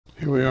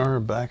Here we are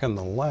back in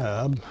the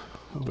lab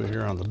over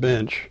here on the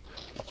bench.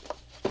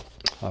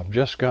 I've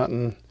just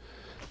gotten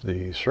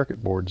the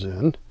circuit boards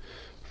in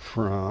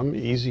from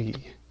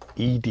Easy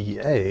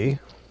EDA.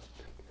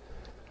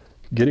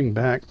 Getting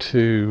back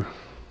to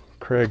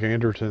Craig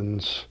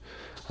Anderton's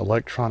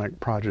electronic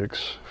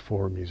projects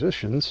for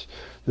musicians,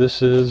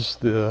 this is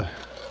the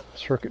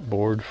circuit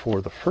board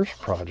for the first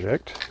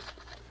project.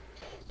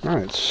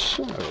 Alright,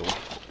 so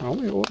I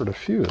only ordered a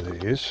few of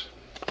these.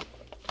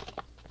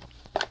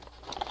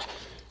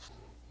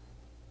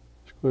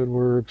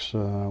 Squidworks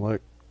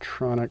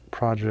electronic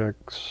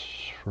projects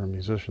for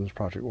musicians,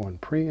 project 1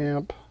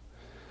 preamp.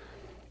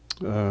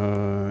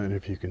 And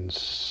if you can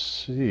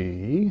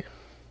see,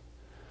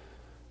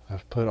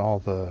 I've put all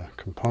the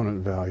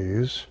component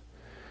values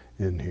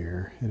in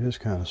here. It is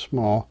kind of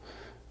small.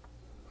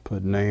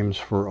 Put names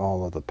for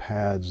all of the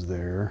pads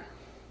there.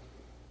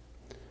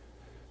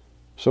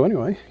 So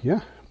anyway,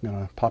 yeah, I'm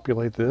gonna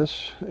populate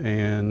this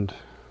and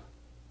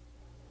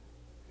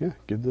yeah,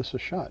 give this a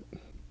shot.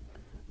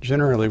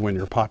 Generally, when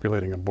you're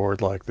populating a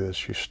board like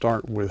this, you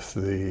start with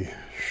the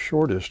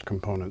shortest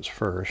components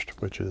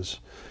first, which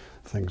is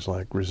things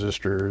like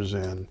resistors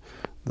and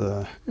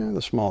the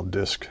small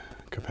disc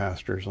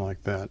capacitors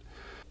like that.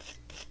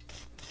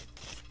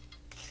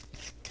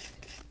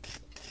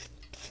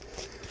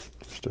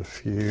 Just a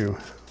few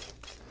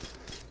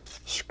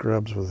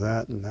scrubs with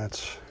that, and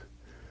that's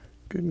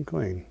good and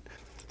clean.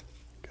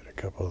 Get a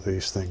couple of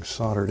these things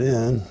soldered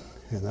in,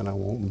 and then I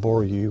won't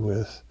bore you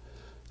with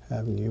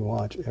having you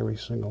watch every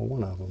single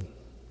one of them.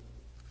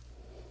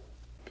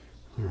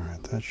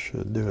 Alright, that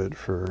should do it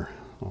for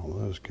all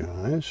those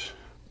guys.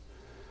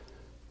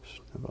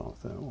 Snip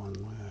off that one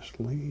last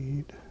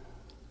lead.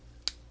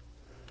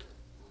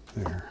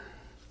 There.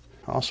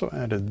 I also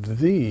added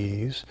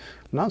these,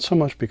 not so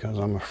much because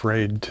I'm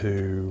afraid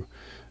to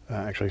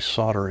actually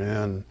solder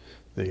in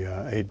the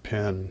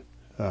 8-pin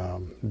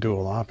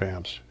dual op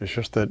amps. It's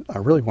just that I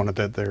really wanted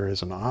that there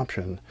as an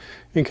option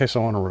in case I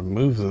want to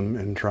remove them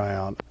and try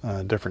out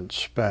a different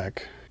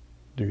spec.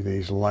 Do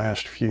these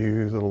last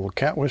few little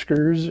cat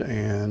whiskers,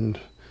 and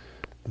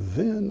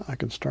then I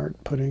can start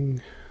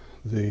putting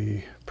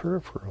the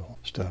peripheral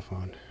stuff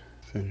on.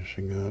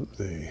 Finishing up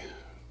the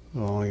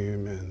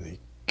volume and the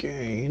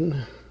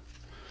gain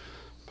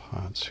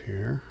pots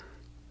here.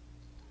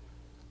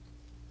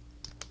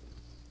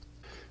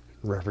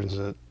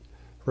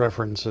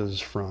 References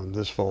from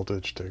this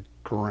voltage to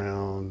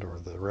ground, or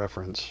the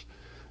reference,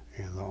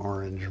 and the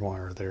orange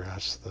wire there,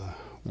 that's the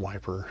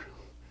wiper.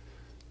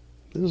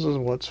 This is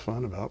what's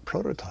fun about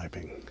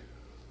prototyping.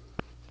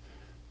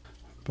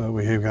 But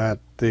we've got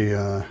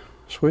the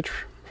switch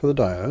for the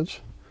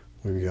diodes,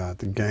 we've got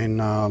the gain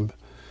knob,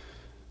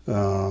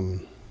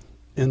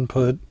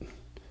 input,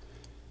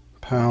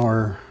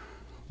 power,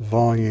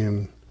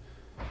 volume,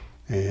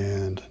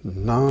 and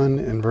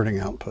non-inverting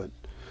output.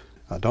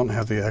 I don't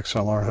have the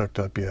XLR hooked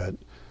up yet.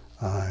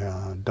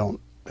 I don't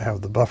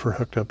have the buffer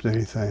hooked up to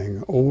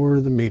anything,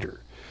 or the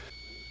meter.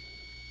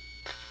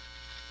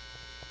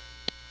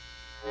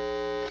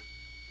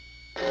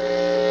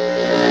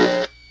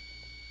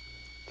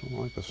 Don't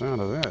like the sound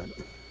of that.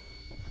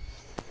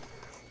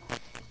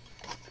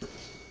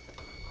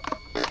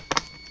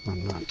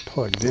 I'm not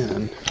plugged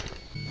in.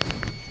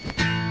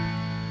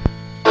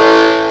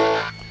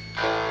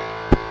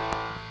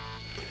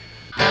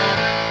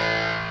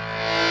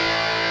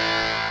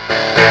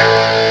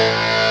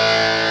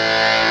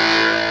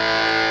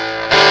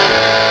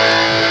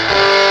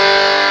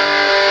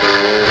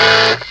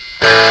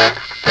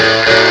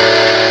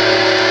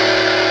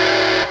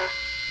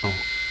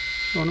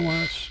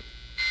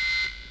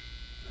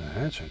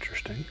 That's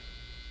interesting.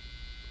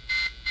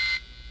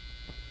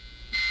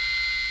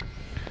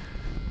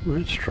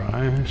 Let's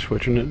try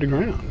switching it to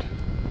ground.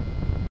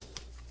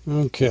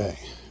 Okay,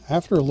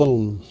 after a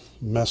little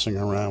messing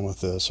around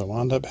with this, I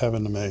wound up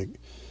having to make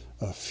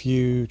a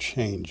few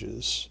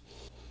changes.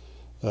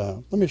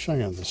 Let me show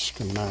you the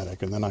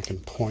schematic, and then I can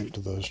point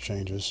to those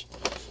changes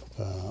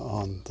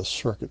on the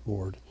circuit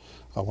board.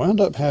 I wound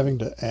up having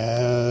to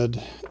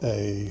add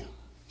a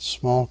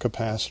small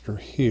capacitor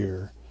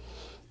here.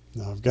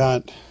 Now I've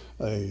got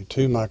a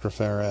 2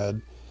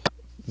 microfarad.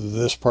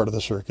 This part of the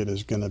circuit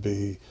is going to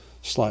be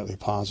slightly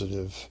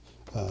positive,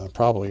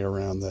 probably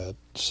around that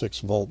 6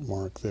 volt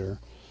mark there.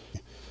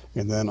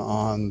 And then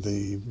on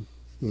the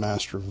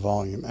master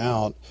volume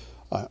out,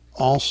 I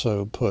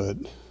also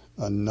put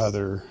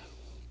another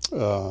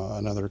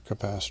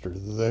capacitor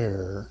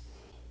there.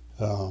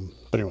 But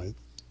anyway,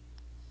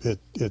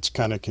 it's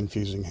kind of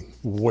confusing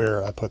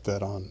where I put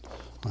that on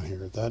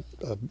here. That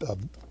a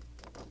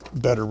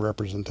better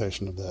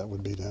representation of that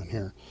would be down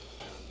here.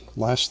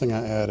 Last thing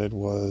I added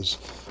was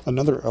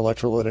another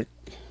electrolytic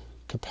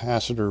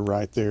capacitor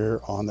right there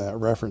on that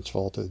reference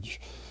voltage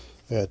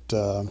at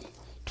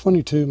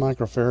 22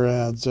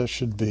 microfarads. That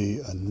should be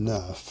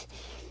enough.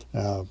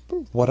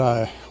 What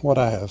I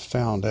have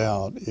found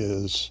out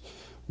is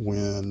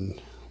when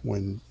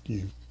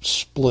you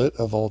split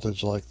a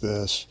voltage like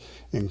this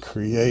and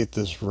create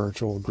this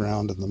virtual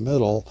ground in the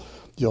middle,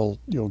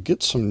 you'll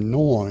get some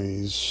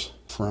noise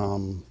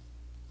from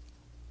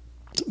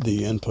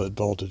the input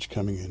voltage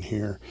coming in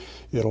here.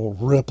 It'll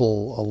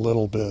ripple a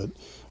little bit.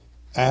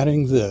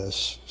 Adding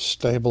this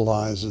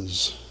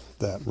stabilizes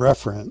that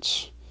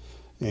reference,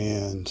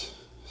 and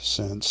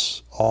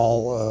since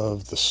all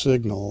of the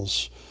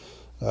signals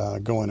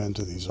going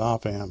into these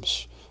op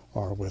amps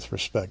are with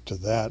respect to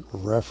that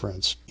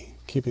reference,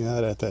 keeping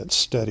that at that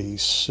steady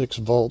 6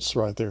 volts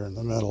right there in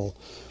the middle,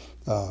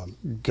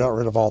 got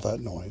rid of all that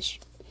noise.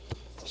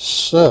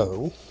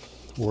 So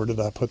where did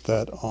I put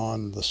that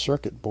on the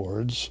circuit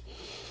boards?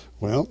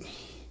 Well,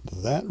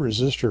 that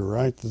resistor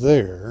right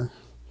there,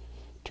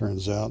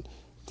 turns out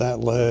that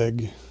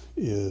leg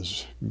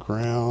is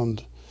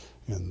ground,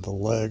 and the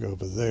leg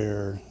over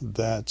there,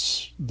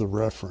 that's the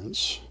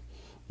reference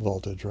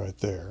voltage right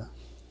there.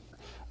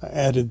 I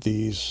added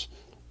these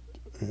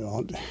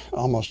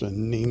almost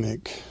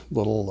anemic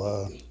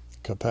little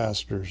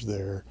capacitors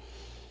there.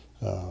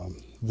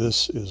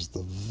 This is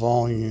the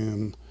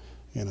volume,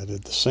 and I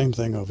did the same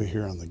thing over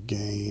here on the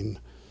gain.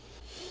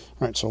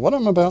 All right, so what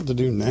I'm about to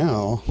do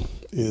now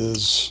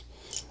is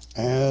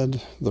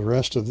add the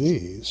rest of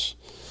these.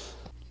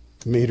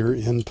 Meter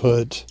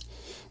input,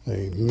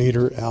 a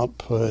meter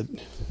output.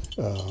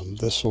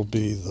 This will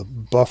be the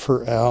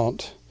buffer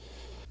out,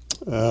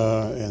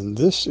 and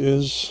this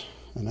is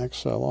an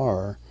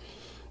XLR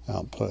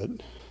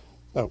output.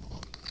 Oh,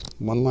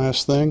 one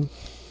last thing.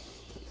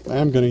 I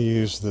am going to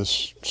use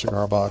this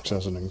cigar box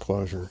as an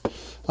enclosure.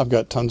 I've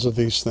got tons of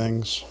these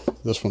things.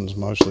 This one's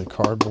mostly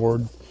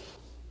cardboard.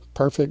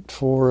 Perfect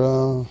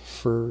for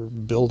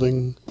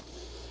building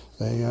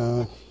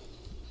a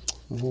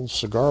little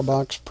cigar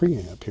box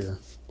preamp here.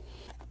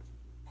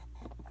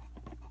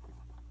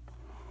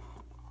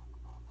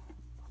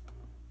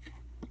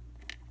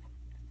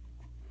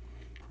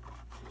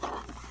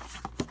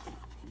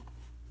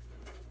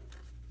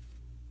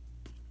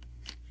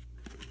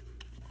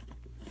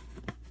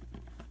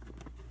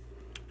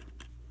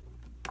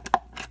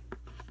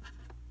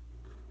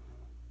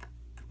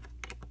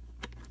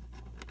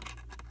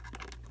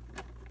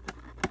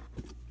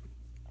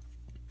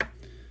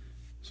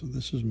 So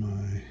this is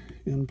my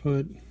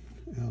input,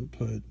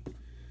 output,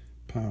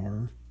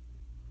 power.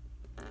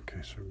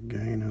 Okay, so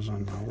gain is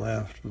on the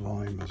left,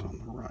 volume is on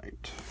the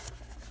right.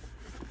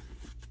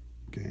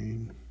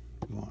 Gain,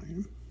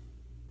 volume.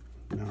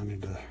 Now I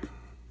need to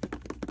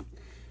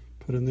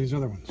put in these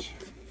other ones.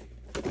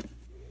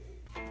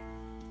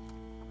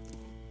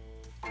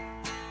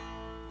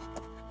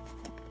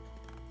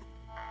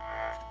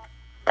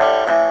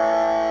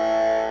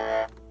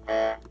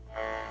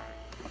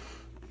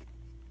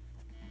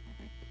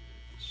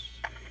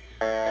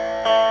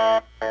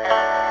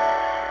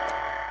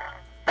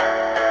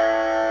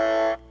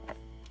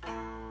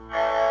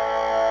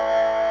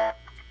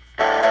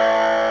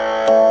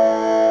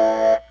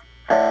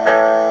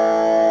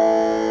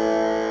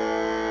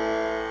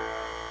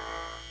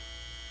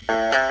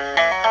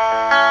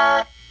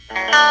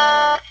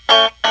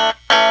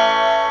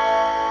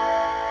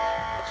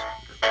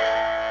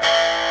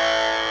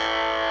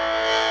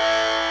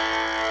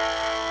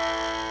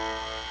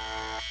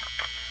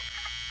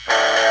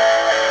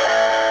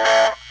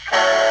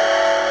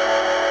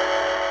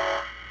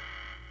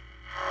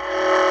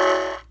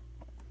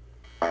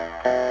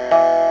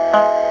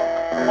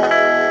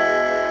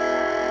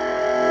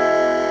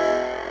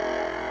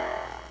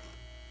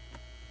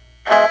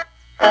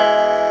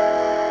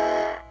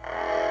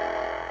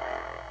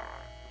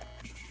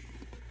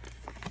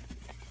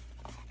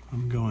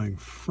 I'm going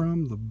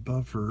from the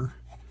buffer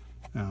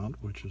out,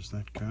 which is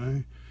that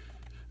guy,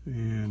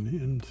 and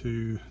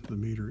into the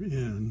meter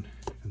in,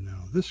 and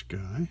now this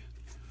guy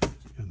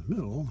in the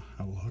middle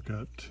I will hook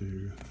up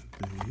to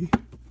the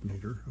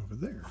meter over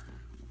there.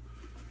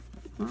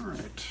 All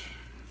right.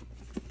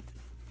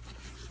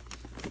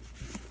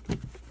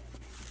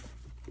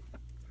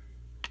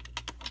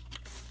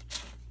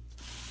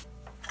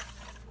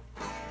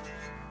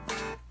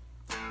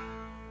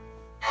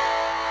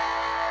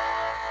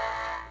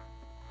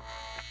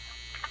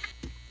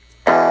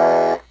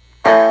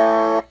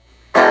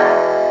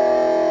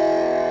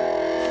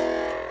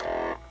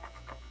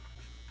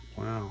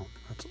 Wow,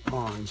 that's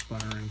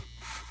awe-inspiring.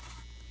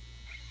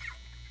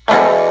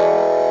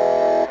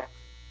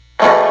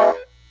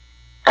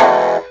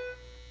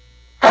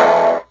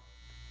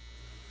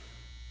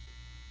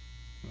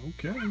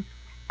 Okay.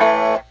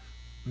 Well,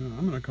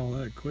 I'm going to call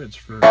that quits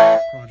for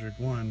Project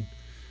 1.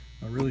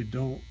 I really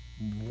don't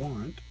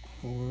want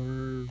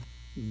or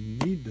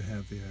need to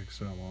have the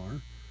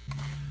XLR.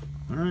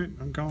 All right,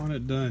 I'm calling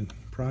it done.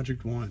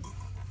 Project 1.